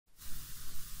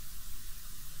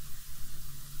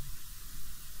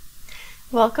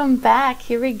Welcome back.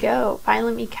 Here we go.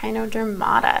 Phylum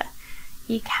Echinodermata.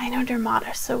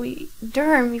 Echinodermata. So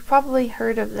derm, you've probably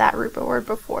heard of that root word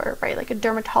before, right? Like a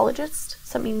dermatologist.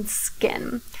 So it means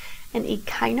skin. And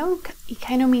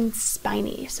echino means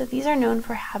spiny. So these are known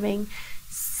for having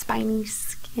spiny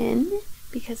skin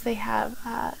because they have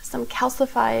some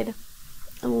calcified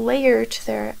layer to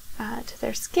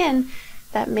their skin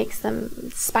that makes them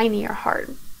spiny or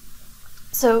hard.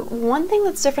 So one thing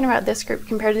that's different about this group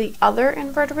compared to the other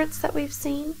invertebrates that we've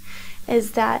seen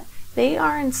is that they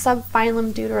are in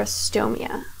subphylum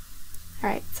Deuterostomia.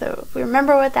 Alright, so if we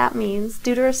remember what that means,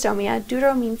 Deuterostomia,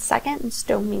 deutero means second and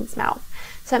stome means mouth.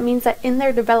 So that means that in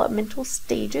their developmental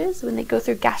stages, when they go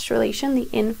through gastrulation, the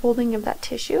infolding of that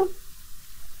tissue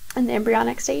in the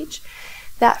embryonic stage,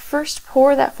 that first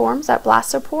pore that forms, that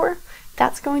blastopore,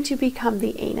 that's going to become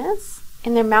the anus.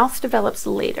 And their mouth develops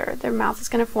later. Their mouth is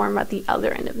going to form at the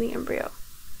other end of the embryo,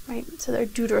 right? So they're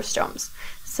deuterostomes.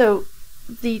 So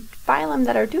the phylum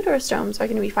that are deuterostomes are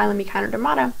going to be Phylum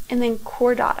Echinodermata and then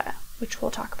Chordata, which we'll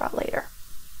talk about later.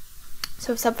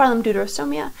 So subphylum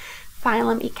Deuterostomia,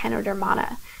 Phylum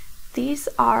Echinodermata. These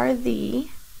are the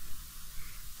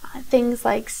things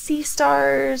like sea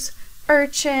stars,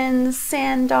 urchins,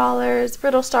 sand dollars,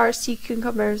 brittle stars, sea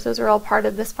cucumbers. Those are all part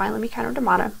of this Phylum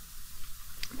Echinodermata.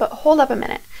 But hold up a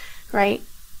minute, right?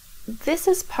 This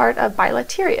is part of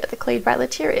Bilateria, the clade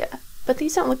Bilateria, but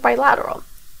these don't look bilateral.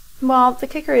 Well, the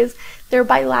kicker is they're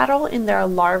bilateral in their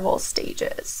larval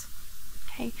stages.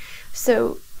 Okay,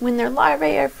 so when their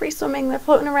larvae are free swimming, they're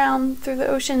floating around through the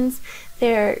oceans,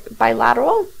 they're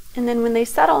bilateral, and then when they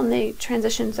settle and they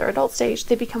transition to their adult stage,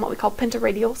 they become what we call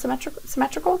pentaradial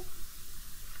symmetrical.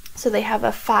 So they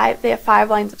have five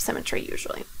lines of symmetry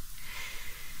usually.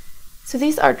 So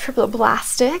these are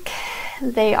triploblastic,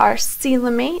 they are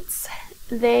coelomates,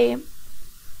 they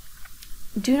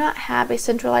do not have a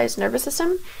centralized nervous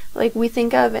system like we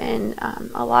think of in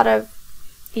a lot of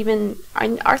even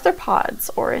in arthropods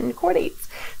or in chordates.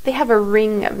 They have a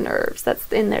ring of nerves that's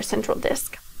in their central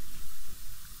disc.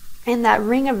 And that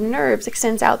ring of nerves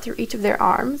extends out through each of their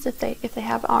arms, if they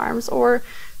have arms, or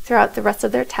throughout the rest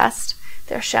of their chest,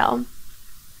 their shell.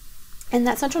 And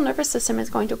that central nervous system is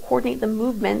going to coordinate the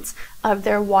movements of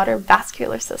their water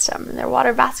vascular system. And their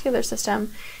water vascular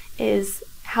system is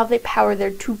how they power their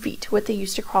 2 feet, what they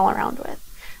used to crawl around with.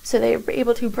 So they are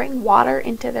able to bring water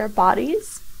into their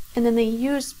bodies, and then they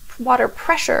use water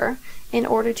pressure in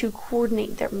order to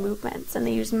coordinate their movements. And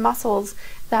they use muscles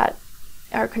that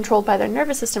are controlled by their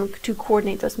nervous system to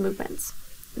coordinate those movements,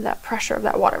 that pressure of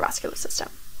that water vascular system.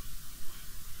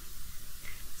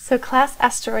 So class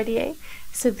Asteroideae.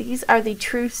 So these are the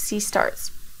true sea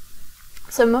stars.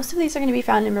 So most of these are going to be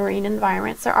found in marine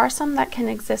environments. There are some that can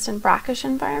exist in brackish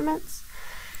environments,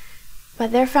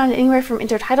 but they're found anywhere from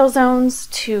intertidal zones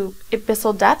to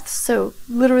abyssal depths, so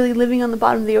literally living on the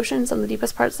bottom of the ocean, some of the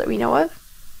deepest parts that we know of.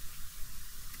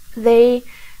 They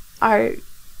are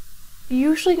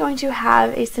usually going to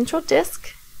have a central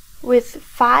disc with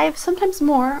 5, sometimes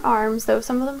more arms, though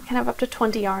some of them can have up to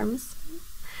 20 arms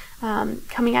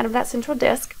coming out of that central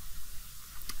disc.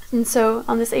 And so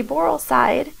on this aboral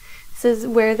side, this is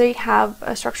where they have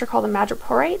a structure called a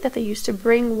madreporate that they use to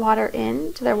bring water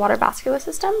into their water vascular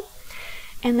system.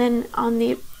 And then on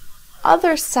the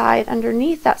other side,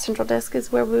 underneath that central disc,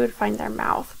 is where we would find their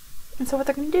mouth. And so what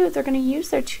they're going to do is they're going to use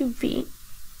their 2 feet.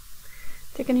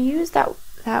 They're going to use that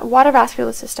water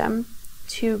vascular system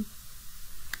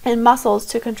and muscles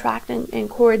to contract and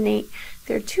coordinate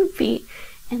their 2 feet.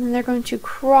 And then they're going to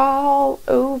crawl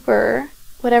over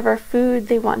whatever food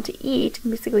they want to eat,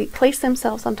 basically place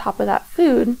themselves on top of that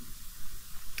food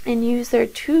and use their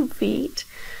 2 feet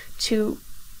to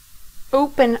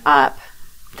open up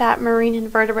that marine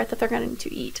invertebrate that they're going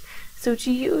to eat. So it's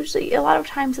usually, a lot of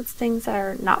times it's things that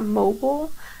are not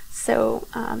mobile, so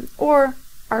or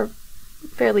are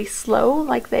fairly slow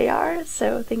like they are.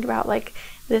 So think about like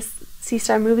this sea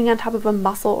star moving on top of a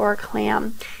mussel or a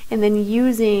clam and then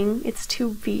using its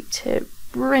 2 feet to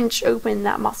wrench open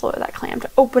that mussel or that clam,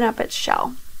 to open up its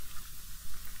shell.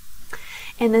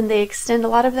 And then they extend, a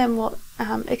lot of them will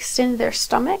extend their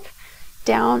stomach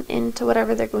down into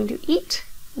whatever they're going to eat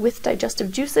with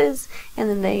digestive juices, and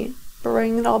then they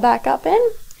bring it all back up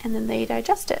in, and then they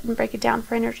digest it and break it down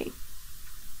for energy.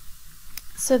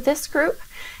 So this group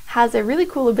has a really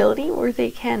cool ability where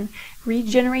they can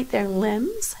regenerate their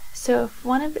limbs. So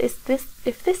if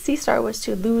this sea star was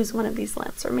to lose one of these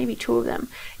limbs, or maybe 2 of them,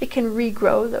 it can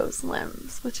regrow those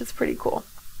limbs, which is pretty cool.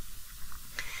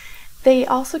 They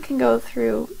also can go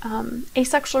through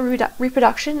asexual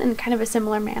reproduction in kind of a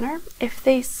similar manner. If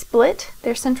they split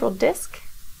their central disc,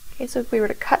 okay, so if we were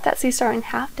to cut that sea star in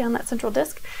half down that central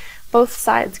disc, both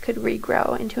sides could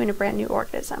regrow into a brand new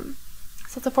organism.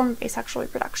 So it's a form of asexual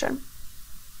reproduction.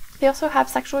 They also have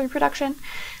sexual reproduction.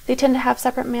 They tend to have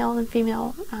separate male and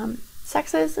female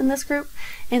sexes in this group,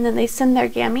 and then they send their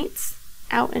gametes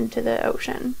out into the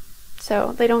ocean.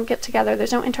 So they don't get together.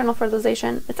 There's no internal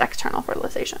fertilization. It's external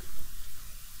fertilization.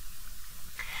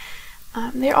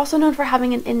 They're also known for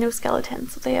having an endoskeleton.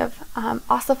 So they have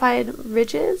ossified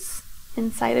ridges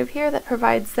inside of here that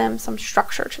provides them some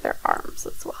structure to their arms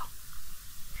as well.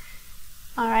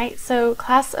 Alright, so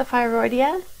class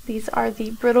Ephiroidea, these are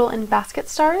the brittle and basket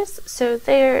stars. So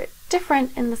they're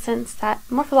different in the sense that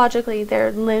morphologically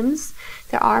their limbs,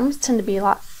 their arms tend to be a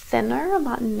lot thinner, a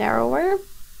lot narrower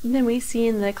than we see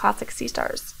in the classic sea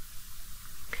stars.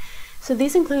 So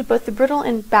these include both the brittle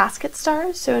and basket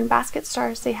stars. So in basket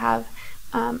stars they have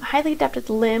highly adapted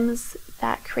limbs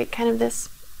that create kind of this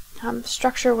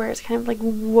structure where it's kind of like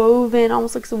woven,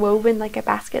 almost looks woven like a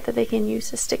basket that they can use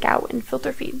to stick out and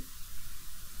filter feed.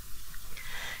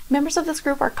 Members of this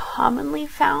group are commonly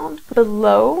found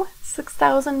below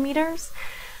 6,000 meters.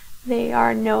 They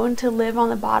are known to live on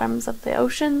the bottoms of the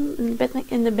ocean in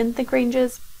the benthic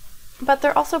ranges, but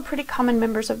they're also pretty common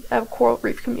members of coral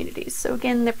reef communities. So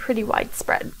again, they're pretty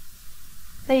widespread.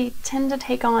 They tend to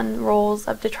take on roles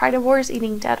of detritivores,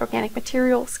 eating dead organic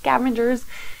material, scavengers,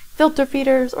 filter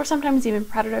feeders, or sometimes even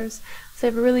predators. So they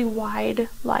have a really wide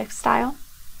lifestyle.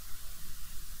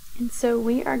 And so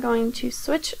we are going to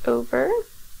switch over.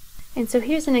 And so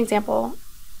here's an example.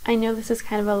 I know this is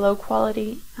kind of a low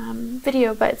quality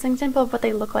video, but it's an example of what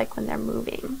they look like when they're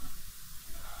moving.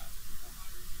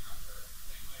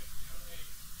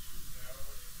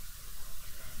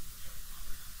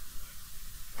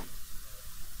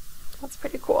 That's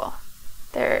pretty cool.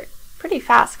 They're pretty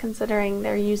fast considering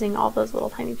they're using all those little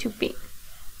tiny tube feet.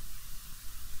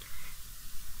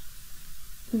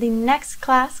 The next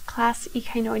class, class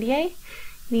Echinoideae,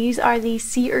 these are the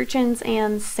sea urchins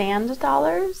and sand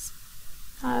dollars.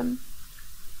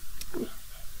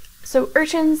 So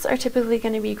urchins are typically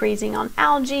going to be grazing on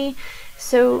algae,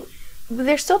 so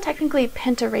they're still technically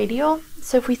pentaradial.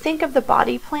 So if we think of the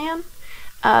body plan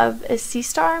of a sea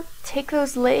star, take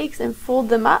those legs and fold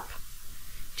them up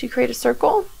to create a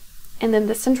circle, and then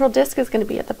the central disc is going to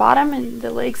be at the bottom and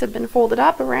the legs have been folded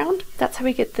up around. That's how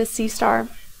we get the sea star,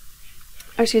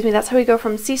 or excuse me, that's how we go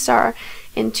from sea star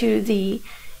into the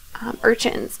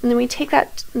urchins. And then we take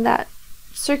that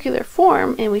circular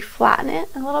form and we flatten it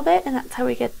a little bit, and that's how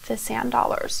we get the sand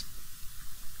dollars,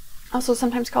 also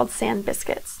sometimes called sand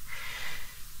biscuits.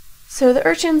 So the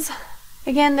urchins,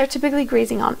 again, they're typically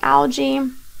grazing on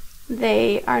algae.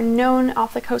 They are known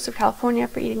off the coast of California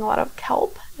for eating a lot of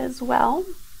kelp as well.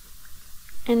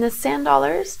 And the sand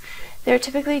dollars, they're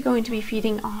typically going to be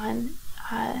feeding on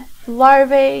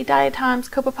larvae, diatoms,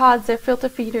 copepods. They're filter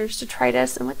feeders,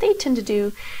 detritus, and what they tend to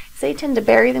do is they tend to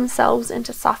bury themselves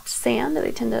into soft sand.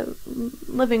 They tend to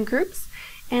live in groups,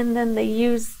 and then they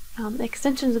use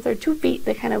extensions of their 2 feet.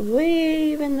 They kind of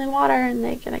wave in the water, and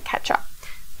they're going to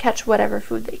catch whatever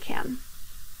food they can.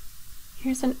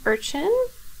 Here's an urchin.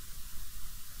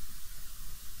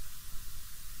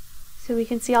 So we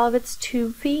can see all of its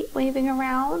 2 feet waving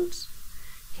around.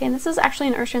 Okay, and this is actually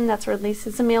an urchin that's released.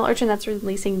 It's a male urchin that's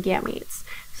releasing gametes.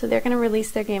 So they're going to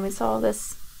release their gametes, all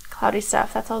this cloudy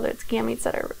stuff. That's all its gametes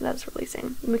that's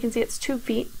releasing. And we can see its 2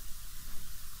 feet.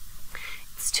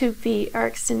 Its 2 feet are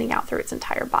extending out through its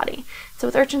entire body. So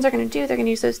what the urchins are going to do, they're going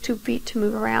to use those 2 feet to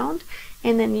move around,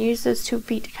 and then use those 2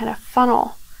 feet to kind of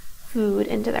funnel food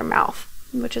into their mouth,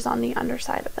 which is on the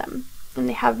underside of them. And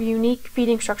they have a unique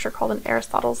feeding structure called an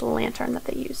Aristotle's lantern that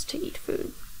they use to eat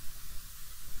food.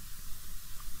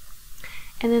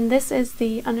 And then this is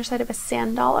the underside of a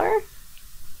sand dollar.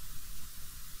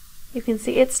 You can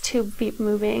see its 2 feet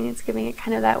moving. It's giving it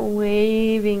kind of that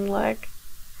waving look.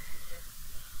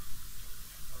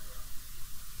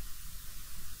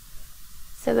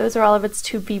 So those are all of its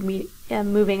 2 feet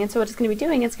moving. And so what it's going to be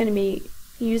doing, it's going to be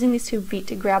using these 2 feet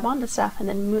to grab onto stuff, and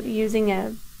then using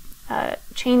a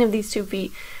chain of these 2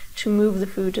 feet to move the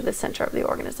food to the center of the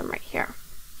organism right here.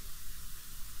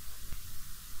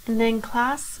 And then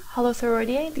class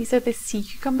Holothuridae, these are the sea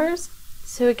cucumbers.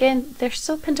 So again, they're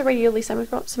still pentaradially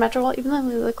symmetrical, even though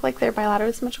they look like they're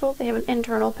bilaterally symmetrical. They have an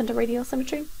internal pentaradial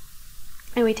symmetry.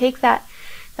 And we take that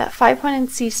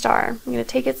 5-pointed sea star, we're going to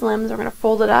take its limbs, we're going to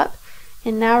fold it up,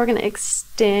 and now we're going to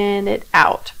extend it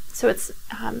out. So its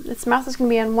mouth is going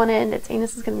to be on one end, its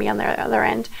anus is going to be on the other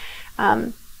end.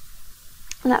 And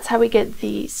that's how we get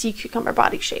the sea cucumber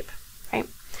body shape, right?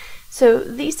 So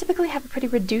these typically have a pretty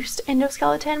reduced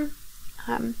endoskeleton,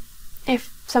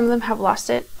 if some of them have lost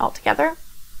it altogether.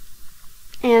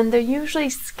 And they're usually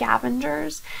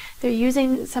scavengers. They're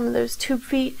using some of those tube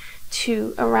feet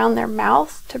around their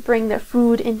mouth to bring their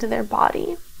food into their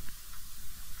body.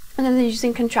 And then they're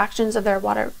using contractions of their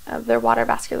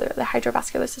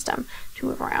hydrovascular system to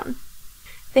move around.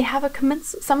 They have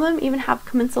some of them even have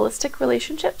commensalistic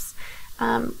relationships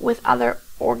with other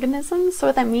organisms. So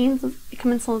what that means is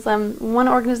commensalism, one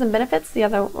organism benefits, the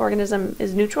other organism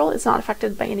is neutral, it's not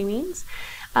affected by any means.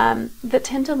 That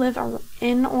tend to live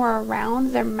in or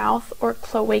around their mouth or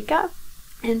cloaca.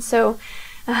 And so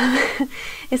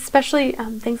especially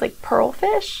things like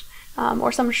pearlfish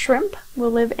or some shrimp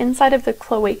will live inside of the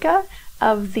cloaca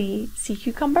of the sea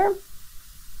cucumber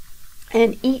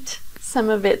and eat some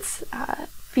of its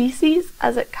feces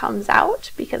as it comes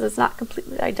out, because it's not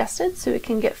completely digested, so it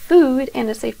can get food and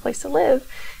a safe place to live,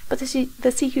 but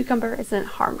the sea cucumber isn't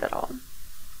harmed at all.